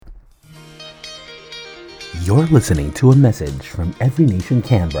You're listening to a message from Every Nation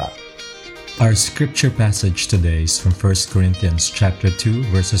Canberra. Our scripture passage today is from 1 Corinthians chapter 2,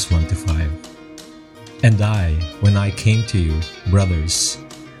 verses 1 to 5. And I, when I came to you, brothers,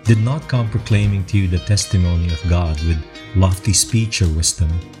 did not come proclaiming to you the testimony of God with lofty speech or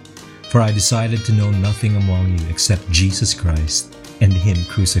wisdom, for I decided to know nothing among you except Jesus Christ and Him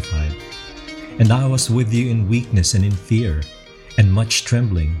crucified. And I was with you in weakness and in fear, and much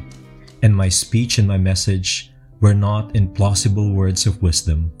trembling, and my speech and my message were not in plausible words of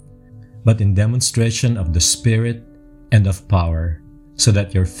wisdom, but in demonstration of the Spirit and of power, so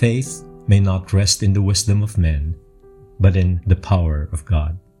that your faith may not rest in the wisdom of men, but in the power of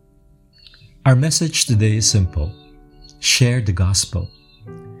God. Our message today is simple. Share the gospel.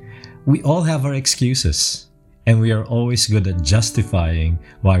 We all have our excuses, and we are always good at justifying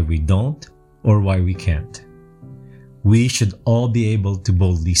why we don't or why we can't. We should all be able to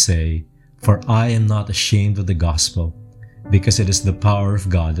boldly say, "For I am not ashamed of the gospel, because it is the power of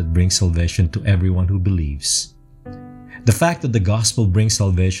God that brings salvation to everyone who believes." The fact that the gospel brings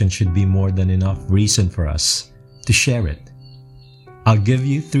salvation should be more than enough reason for us to share it. I'll give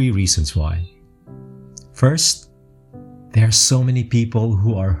you 3 reasons why. First, there are so many people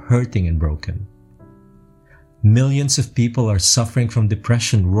who are hurting and broken. Millions of people are suffering from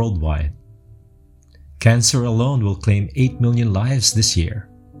depression worldwide. Cancer alone will claim 8 million lives this year.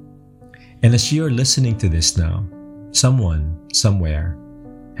 And as you are listening to this now, someone, somewhere,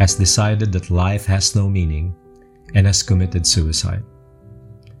 has decided that life has no meaning and has committed suicide.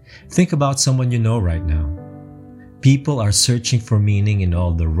 Think about someone you know right now. People are searching for meaning in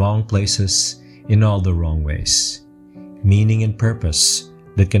all the wrong places, in all the wrong ways. Meaning and purpose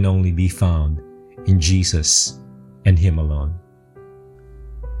that can only be found in Jesus and Him alone.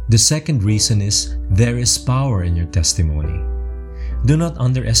 The second reason is there is power in your testimony. Do not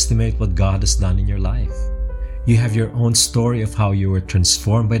underestimate what God has done in your life. You have your own story of how you were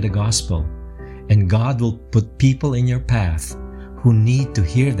transformed by the gospel, and God will put people in your path who need to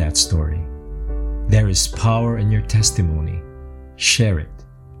hear that story. There is power in your testimony. Share it.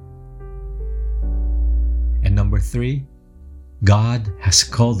 And number 3, God has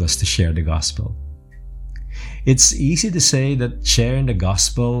called us to share the gospel. It's easy to say that sharing the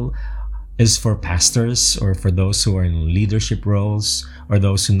gospel is for pastors or for those who are in leadership roles or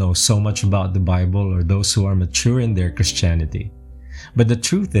those who know so much about the Bible or those who are mature in their Christianity. But the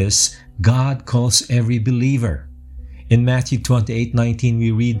truth is, God calls every believer. In Matthew 28:19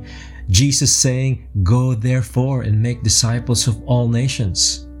 we read Jesus saying, "Go therefore and make disciples of all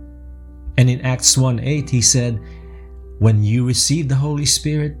nations." And in Acts 1:8 He said, "When you receive the Holy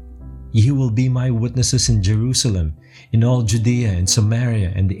Spirit, you will be my witnesses in Jerusalem, in all Judea and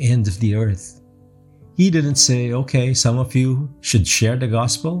Samaria and the end of the earth." He didn't say, okay, some of you should share the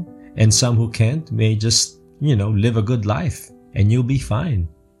gospel and some who can't may just, live a good life and you'll be fine.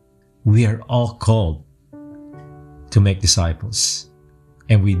 We are all called to make disciples,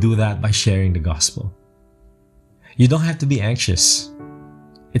 and we do that by sharing the gospel. You don't have to be anxious.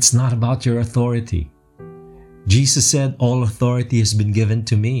 It's not about your authority. Jesus said, "All authority has been given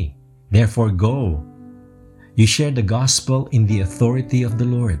to me. Therefore go." You share the gospel in the authority of the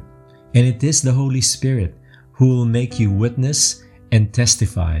Lord, and it is the Holy Spirit who will make you witness and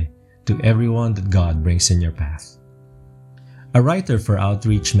testify to everyone that God brings in your path. A writer for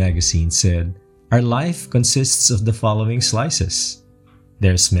Outreach magazine said, "Our life consists of the following slices.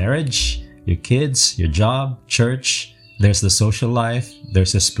 There's marriage, your kids, your job, church, there's the social life,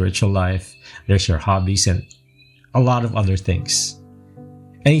 there's the spiritual life, there's your hobbies, and a lot of other things."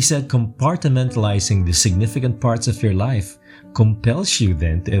 And he said compartmentalizing the significant parts of your life compels you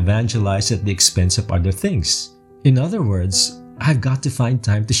then to evangelize at the expense of other things. In other words, I've got to find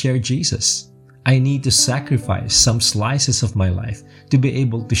time to share Jesus. I need to sacrifice some slices of my life to be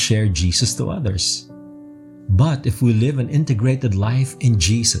able to share Jesus to others. But if we live an integrated life in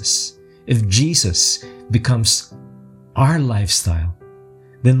Jesus, if Jesus becomes our lifestyle,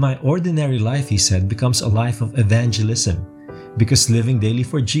 then my ordinary life, he said, becomes a life of evangelism. Because living daily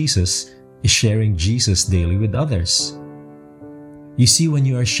for Jesus is sharing Jesus daily with others. You see, when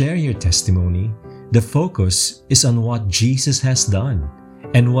you are sharing your testimony, the focus is on what Jesus has done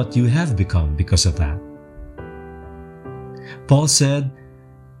and what you have become because of that. Paul said,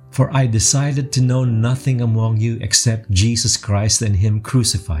 "For I decided to know nothing among you except Jesus Christ and Him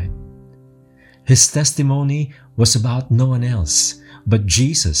crucified." His testimony was about no one else but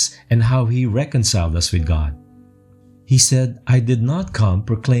Jesus and how He reconciled us with God. He said, "I did not come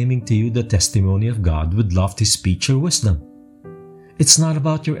proclaiming to you the testimony of God with lofty speech or wisdom." It's not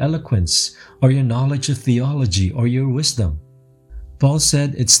about your eloquence or your knowledge of theology or your wisdom. Paul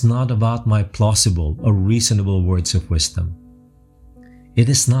said, "It's not about my plausible or reasonable words of wisdom." It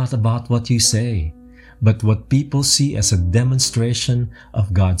is not about what you say, but what people see as a demonstration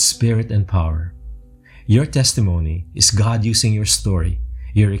of God's Spirit and power. Your testimony is God using your story,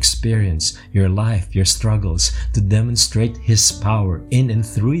 your experience, your life, your struggles to demonstrate His power in and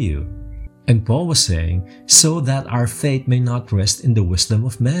through you. And Paul was saying, so that our faith may not rest in the wisdom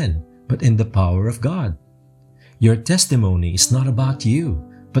of man, but in the power of God. Your testimony is not about you,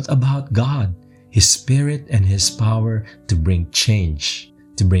 but about God, His Spirit and His power to bring change,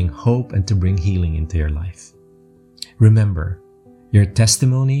 to bring hope, and to bring healing into your life. Remember, your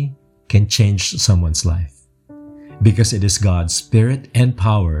testimony can change someone's life because it is God's Spirit and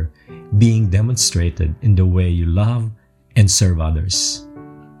power being demonstrated in the way you love and serve others.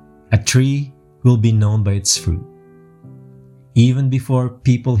 A tree will be known by its fruit. Even before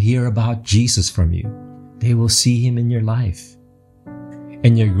people hear about Jesus from you, they will see Him in your life.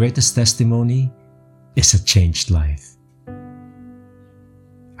 And your greatest testimony is a changed life.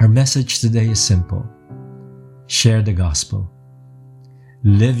 Our message today is simple. Share the gospel.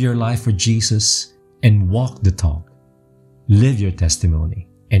 Live your life for Jesus and walk the talk. Live your testimony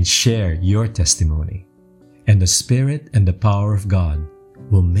and share your testimony. And the Spirit and the power of God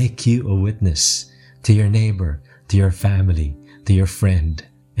will make you a witness to your neighbor, to your family, to your friend,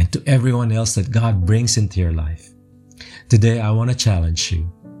 and to everyone else that God brings into your life. Today, I want to challenge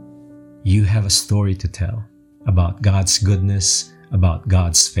you. You have a story to tell about God's goodness, about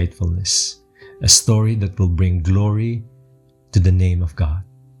God's faithfulness, a story that will bring glory to the name of God.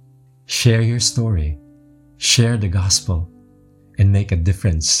 Share your story, share the gospel, and make a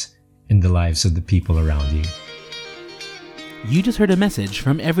difference in the lives of the people around you. You just heard a message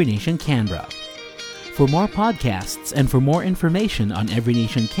from Every Nation Canberra. For more podcasts and for more information on Every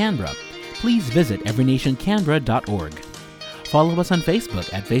Nation Canberra, please visit everynationcanberra.org. Follow us on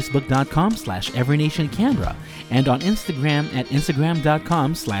Facebook at facebook.com/everynationcanberra and on Instagram at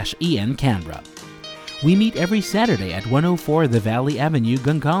instagram.com/encanberra. We meet every Saturday at 104 The Valley Avenue,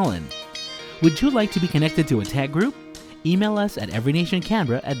 Gungahlin. Would you like to be connected to a tag group? Email us at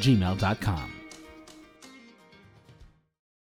everynationcanberra@gmail.com.